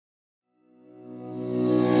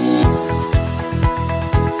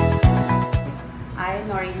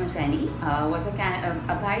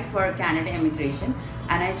for Canada immigration,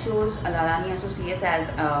 and I chose Lalani Associates as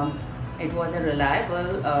it was a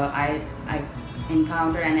reliable. I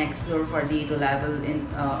encounter and explore for the reliable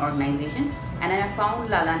organization, and I found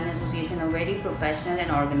Lalani Association a very professional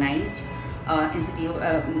and organized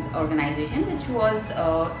organization, which was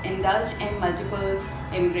indulged in multiple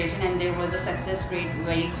immigration, and there was a success rate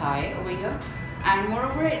very high over here. And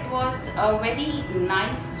moreover, it was a very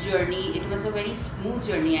nice journey. It was a very smooth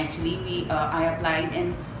journey actually. I applied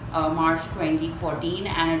in March 2014,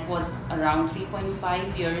 and it was around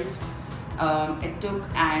 3.5 years it took,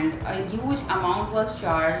 and a huge amount was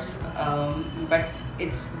charged, but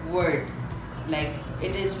it's worth. Like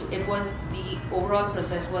it was, the overall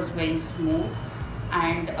process was very smooth,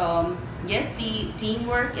 and yes, the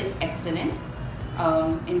teamwork is excellent.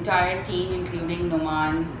 Entire team, including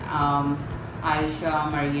Noman,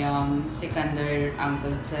 Aisha, Mariam, Sikandar,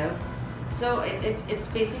 Uncle itself. So it's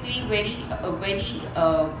basically very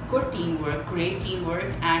good teamwork, great teamwork,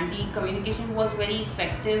 and the communication was very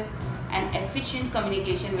effective and efficient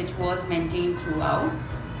communication, which was maintained throughout.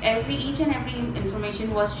 Each and every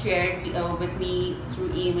information was shared with me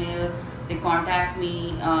through email. They contact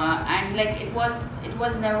me, and like it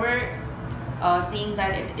was never seeing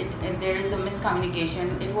that there is a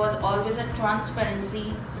miscommunication. It was always a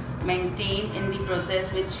transparency maintained in the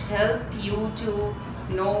process, which help you to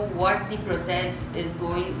know what the process is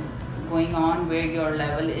going on, where your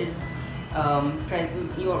level is,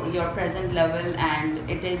 your present level, and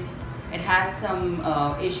it has some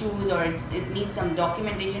issues, or it needs some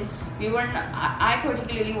documentation. I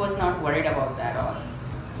particularly was not worried about that at all.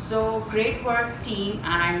 So great work, team,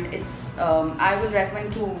 and it's I will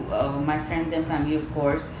recommend to my friends and family, of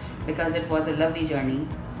course, because it was a lovely journey.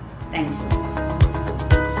 Thank you.